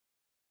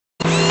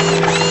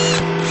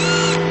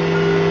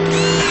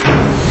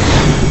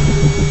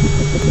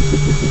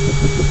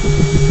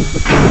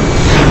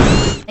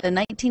The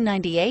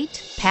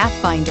 1998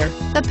 Pathfinder.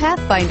 The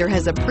Pathfinder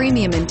has a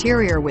premium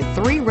interior with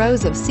 3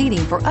 rows of seating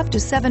for up to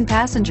 7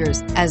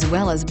 passengers, as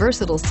well as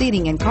versatile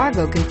seating and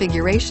cargo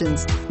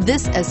configurations.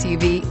 This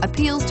SUV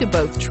appeals to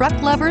both truck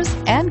lovers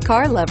and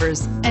car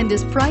lovers and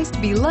is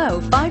priced below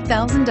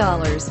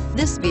 $5,000.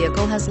 This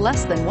vehicle has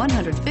less than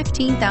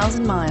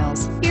 115,000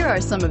 miles. Here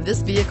are some of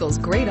this vehicle's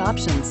great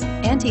options: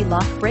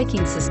 anti-lock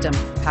braking system,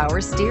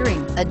 power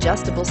steering,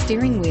 adjustable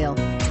steering wheel,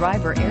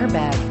 driver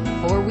airbag,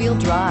 4-wheel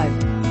drive,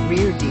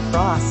 rear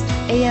defrost,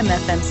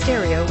 AM/FM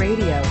stereo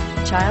radio,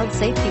 child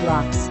safety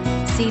locks,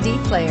 CD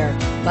player,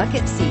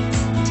 bucket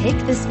seats. Take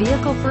this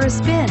vehicle for a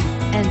spin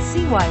and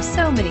see why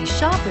so many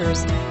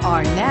shoppers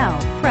are now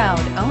proud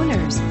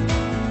owners.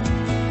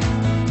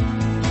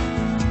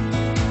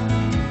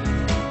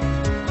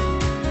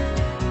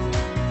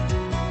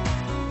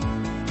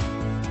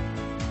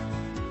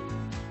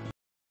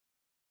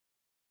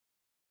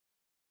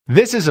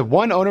 This is a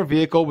one-owner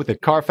vehicle with a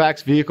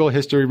Carfax Vehicle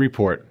History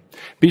Report.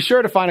 Be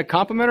sure to find a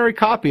complimentary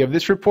copy of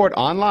this report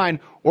online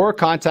or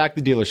contact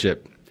the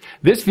dealership.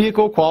 This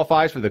vehicle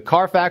qualifies for the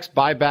Carfax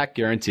Buyback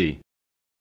Guarantee.